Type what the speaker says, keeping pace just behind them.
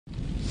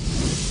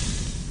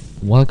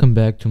Welcome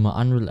back to my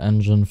Unreal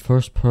Engine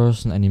first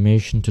person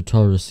animation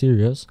tutorial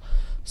series.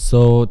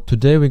 So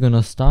today we're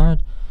gonna start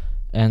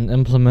and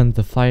implement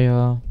the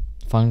fire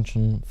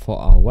function for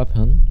our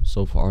weapon,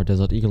 so for our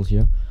Desert Eagle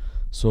here.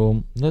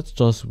 So let's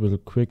just real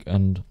quick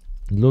and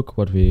look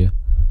what we've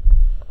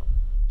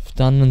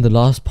done in the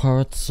last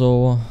part.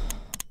 So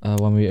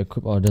when we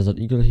equip our Desert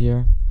Eagle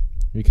here,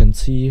 we can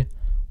see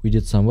we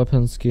did some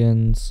weapon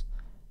skins,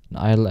 an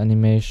idle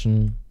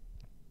animation,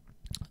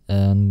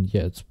 and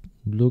yeah, it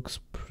looks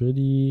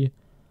pretty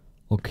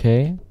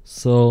okay.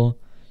 So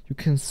you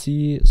can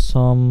see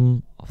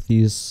some of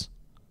these,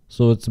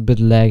 so it's a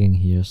bit lagging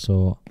here,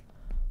 so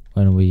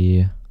when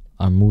we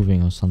are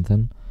moving or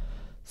something.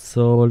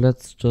 So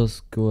let's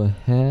just go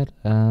ahead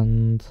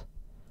and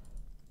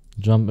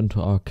jump into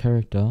our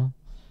character,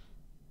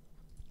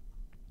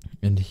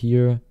 and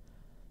here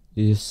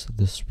is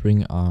the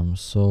spring arm.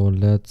 So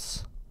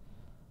let's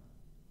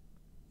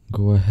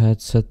go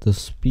ahead, set the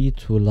speed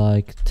to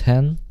like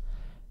 10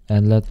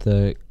 and let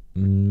the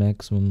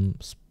maximum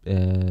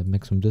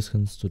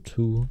distance to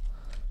 2.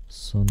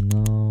 So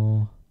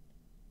now,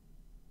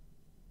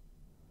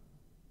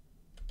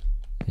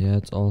 yeah,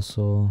 it's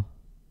also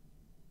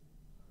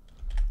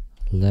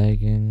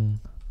lagging.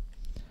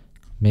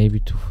 Maybe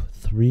to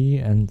 3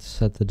 and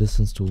set the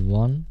distance to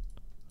 1.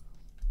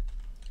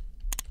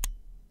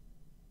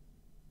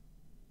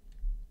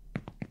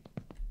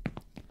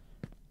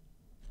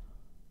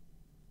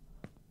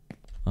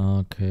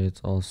 Okay,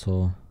 it's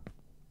also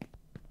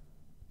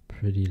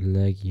pretty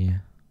laggy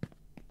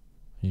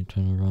when you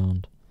turn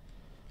around.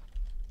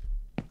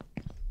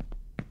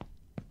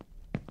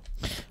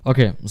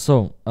 Okay,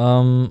 so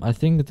I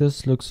think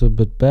this looks a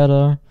bit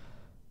better,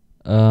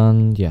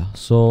 and yeah,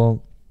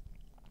 so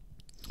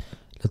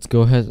let's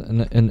go ahead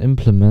and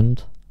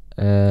implement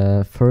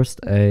first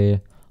a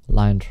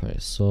line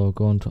trace. So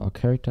go into our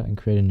character and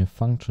create a new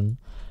function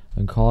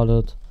and call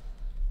it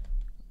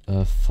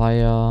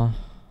fire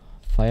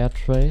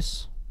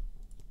trace.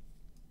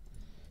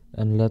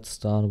 And let's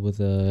start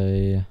with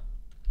a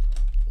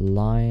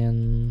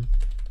line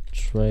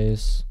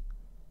trace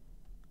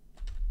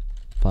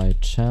by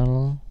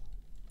channel.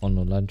 Oh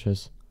no, line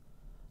trace.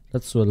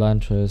 Let's do a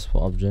line trace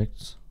for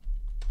objects.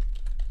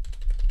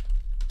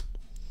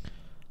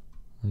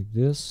 Like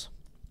this.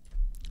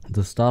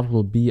 The start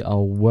will be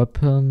our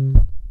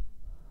weapon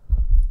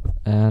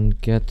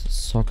and get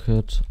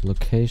socket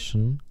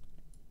location.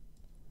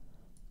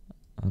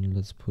 And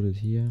let's put it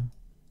here.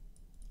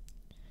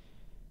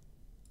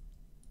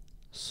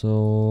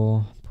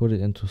 So put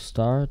it into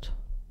start,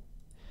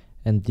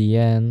 and the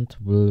end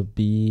will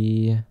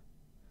be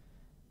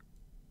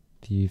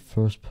the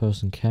first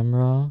person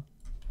camera,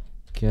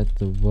 get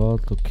the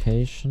world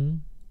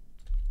location,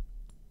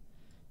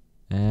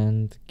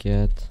 and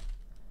get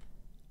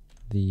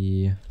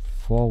the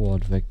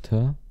forward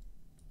vector.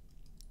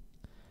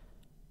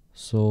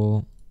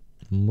 So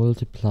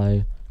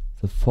multiply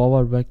the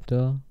forward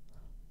vector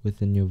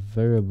with a new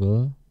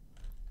variable.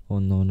 Oh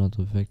no, not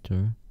a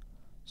vector.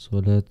 So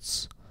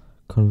let's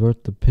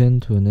convert the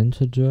pin to an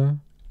integer,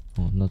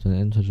 oh, not an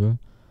integer,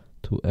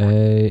 to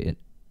a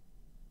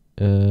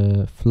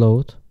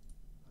float.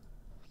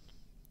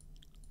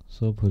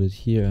 So put it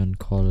here and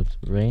call it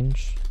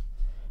range,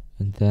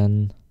 and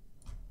then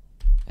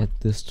add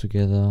this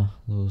together,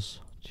 those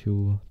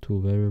two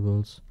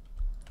variables.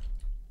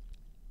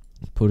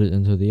 Put it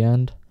into the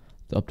end.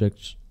 The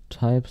object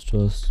types,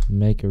 just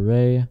make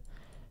array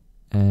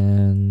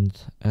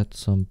and add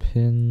some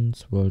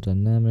pins, world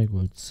dynamic,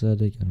 world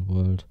static, and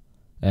world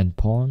and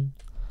pawn.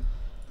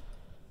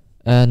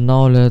 And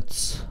now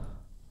let's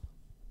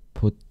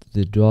put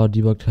the draw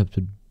debug type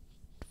to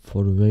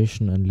for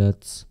duration, and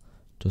let's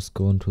just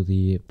go into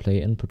the play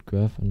input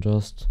graph and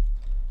just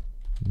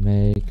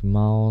make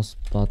mouse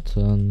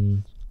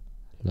button,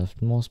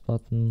 left mouse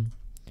button,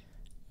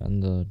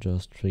 and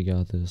just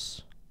trigger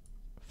this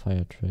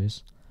fire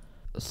trace.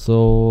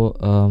 So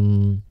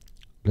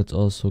let's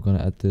also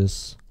gonna add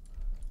this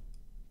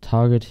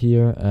target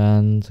here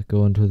and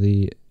go into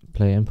the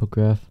play input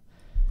graph,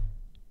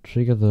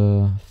 trigger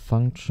the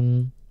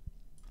function.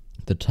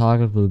 The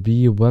target will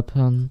be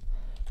weapon,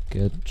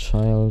 get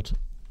child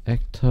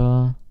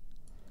actor,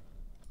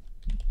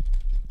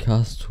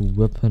 cast to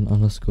weapon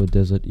underscore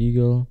Desert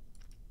Eagle,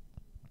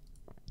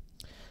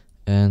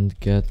 and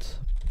get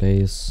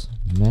base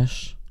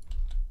mesh.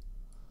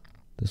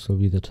 This will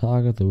be the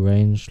target, the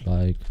range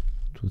like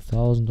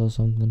 2000 or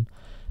something,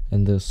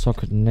 and the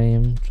socket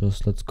name,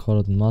 just let's call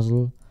it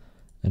muzzle,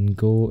 and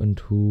go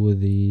into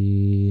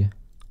the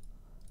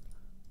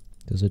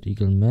Desert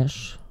Eagle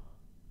mesh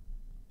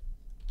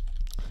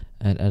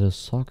and add a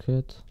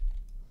socket.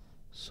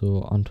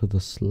 So onto the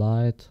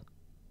slide,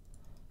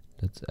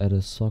 let's add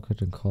a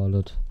socket and call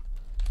it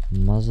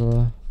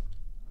muzzle,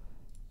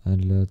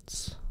 and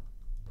let's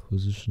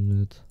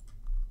position it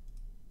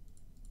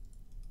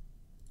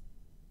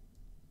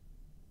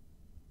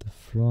the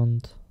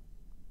front.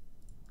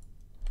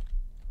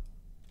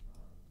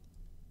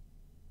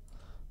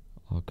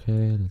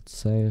 Okay, let's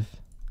save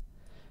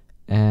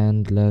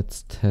and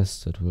let's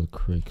test it real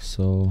quick.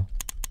 So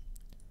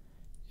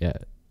yeah,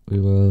 we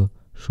will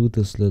shoot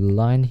this little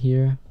line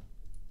here,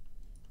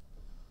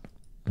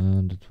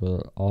 and it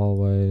will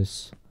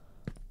always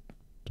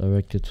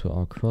direct it to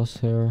our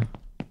crosshair.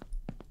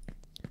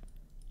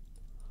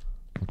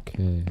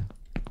 Okay.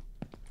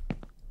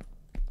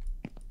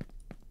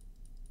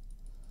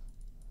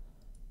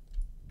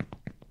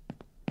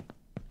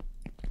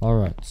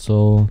 Alright,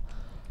 so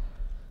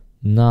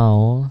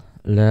now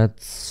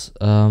let's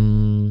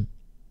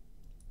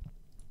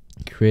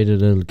create a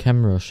little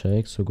camera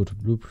shake. So go to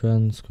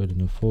blueprints, create a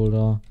new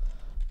folder,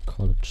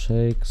 call it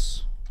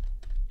shakes,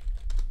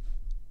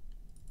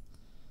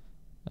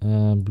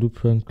 and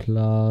blueprint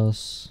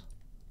class,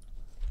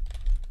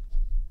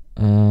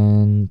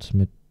 and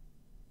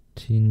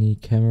Martini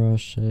camera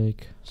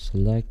shake,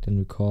 select, and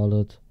we call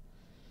it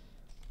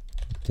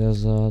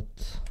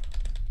desert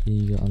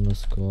eagle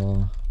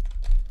underscore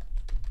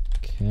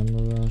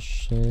camera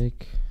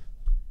shake.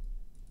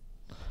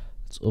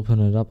 Let's open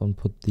it up and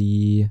put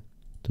the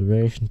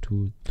duration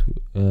to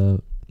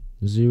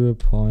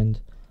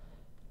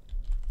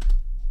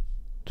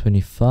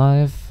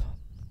 0.25.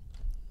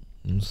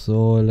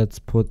 So let's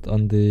put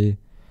on the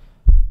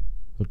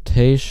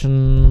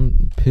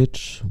rotation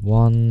pitch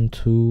 1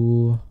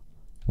 2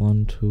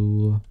 1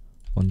 2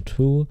 1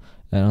 2,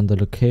 and on the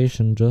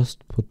location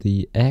just put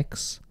the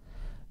X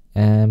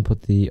and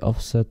put the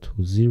offset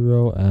to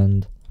 0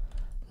 and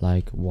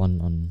like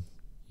 1 on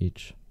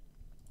each.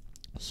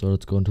 So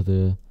let's go into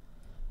the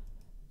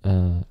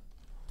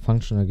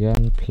function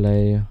again,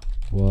 play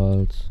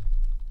world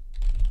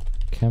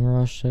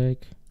camera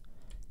shake.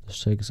 The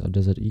shake is our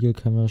desert eagle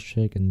camera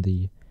shake, and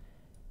the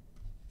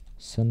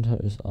center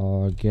is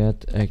our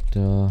get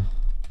actor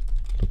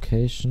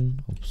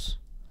location. Oops.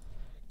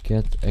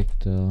 Get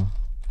actor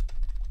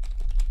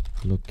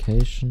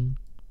location.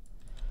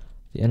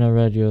 The inner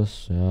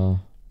radius, yeah,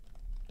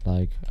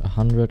 like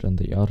 100, and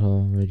the outer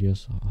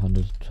radius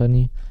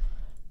 120.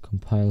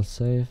 Compile,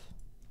 save,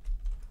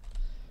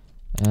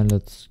 and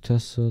let's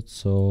test it.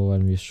 So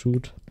when we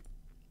shoot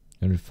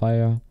and we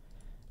fire,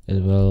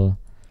 it will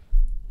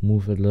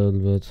move a little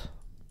bit.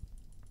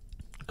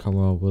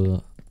 Camera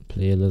will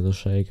play a little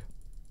shake.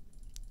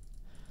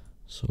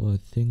 So I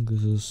think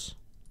this is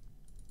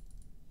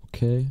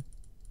okay.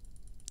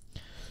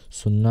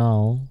 So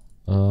now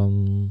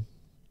oh,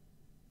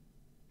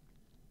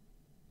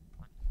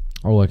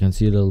 I can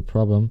see a little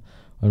problem.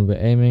 When we're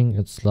aiming,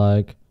 it's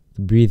like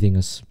the breathing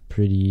is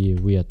pretty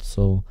weird.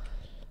 So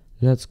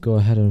let's go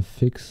ahead and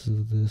fix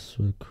this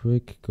real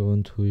quick. Go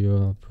into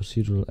your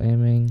procedural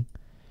aiming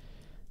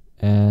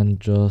and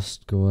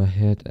just go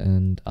ahead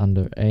and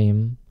under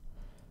aim,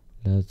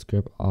 let's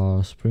grab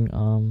our spring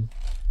arm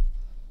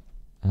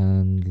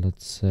and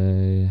let's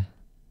say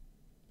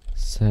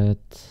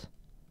set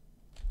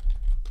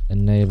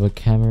enable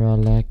camera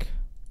lag,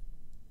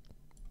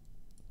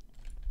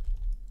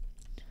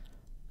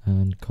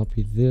 and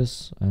copy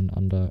this, and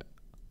under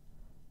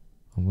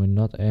when we're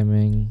not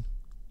aiming,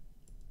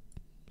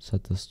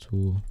 set this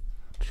to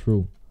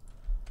true.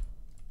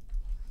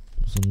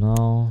 So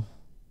now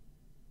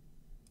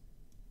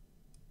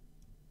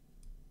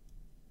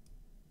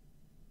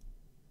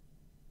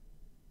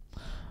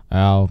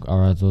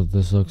alright, so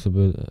this looks a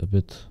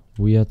bit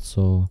weird,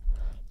 so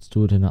let's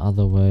do it in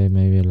another way,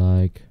 maybe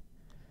like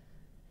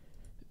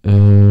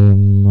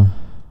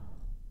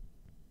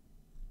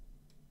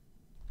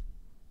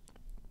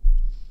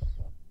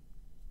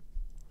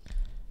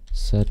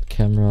set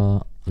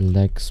camera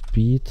lag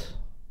speed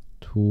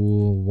to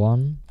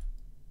 1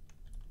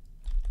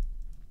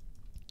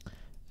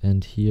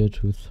 and here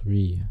to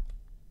 3.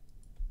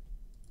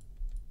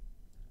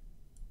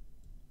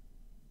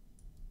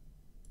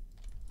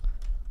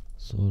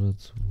 So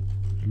let's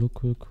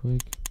look real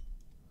quick.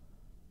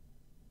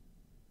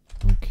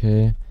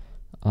 Okay.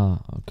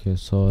 Okay,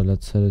 so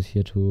let's set it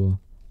here to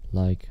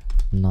like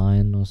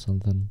 9 or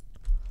something.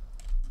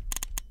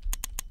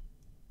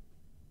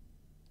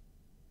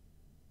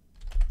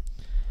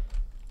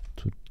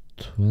 To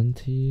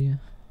 20.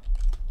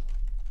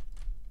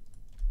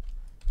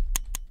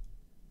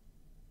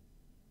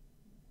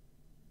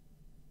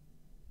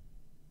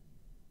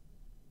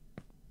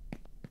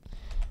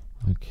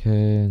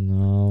 Okay,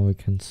 now we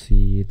can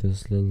see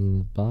this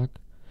little bug.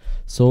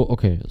 So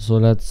okay, so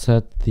let's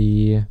set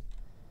the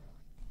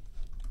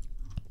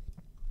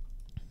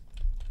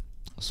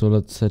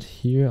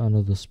here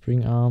under the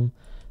spring arm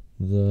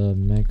the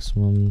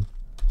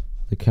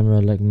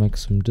camera lag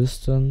maximum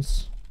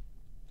distance,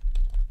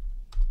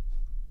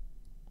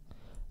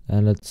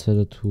 and let's set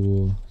it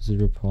to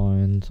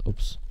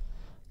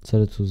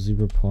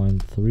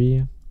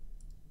 0.3.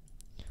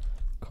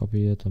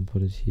 Copy it and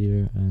put it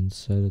here and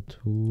set it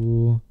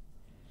to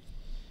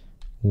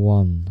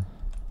 1.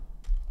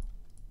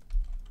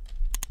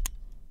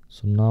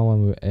 So now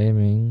when we're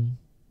aiming,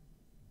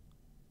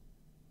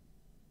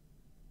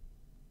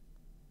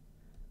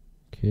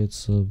 okay,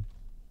 it's a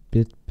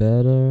bit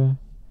better,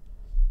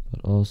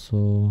 but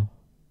also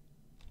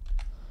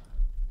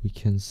we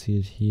can see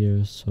it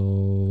here.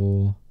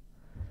 So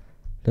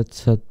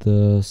let's set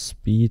the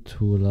speed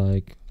to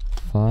like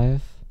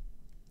 5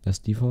 as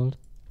default.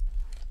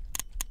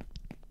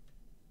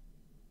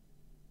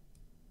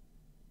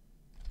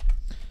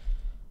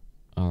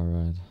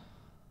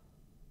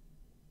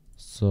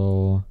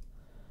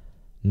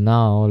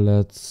 now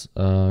let's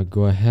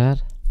go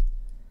ahead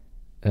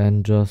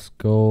and just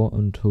go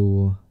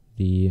into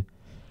the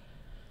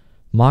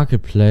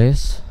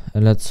marketplace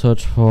and let's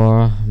search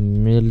for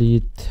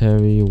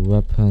military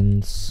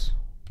weapons,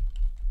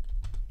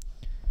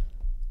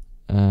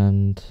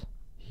 and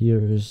here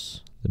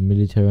is the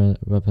military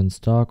weapon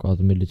stock or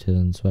the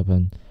military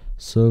weapon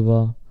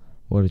silver.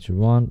 What did you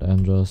want?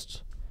 And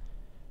just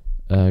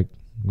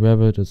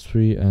grab it, it's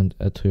free, and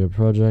add to your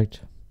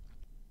project.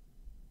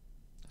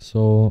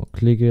 So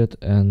click it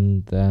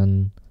and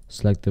then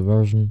select the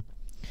version,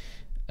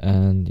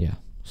 and yeah,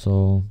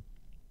 so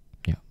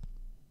yeah,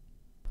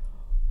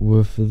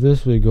 with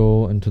this we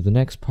go into the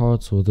next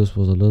part. So this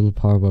was a little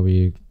part where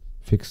we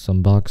fixed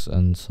some bugs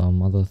and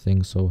some other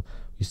things. So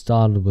we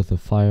started with the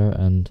fire,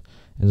 and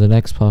in the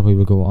next part we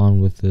will go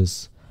on with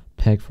this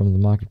pack from the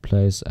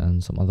marketplace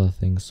and some other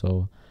things.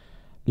 So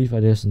leave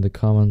ideas in the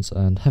comments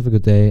and have a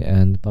good day,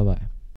 and bye bye.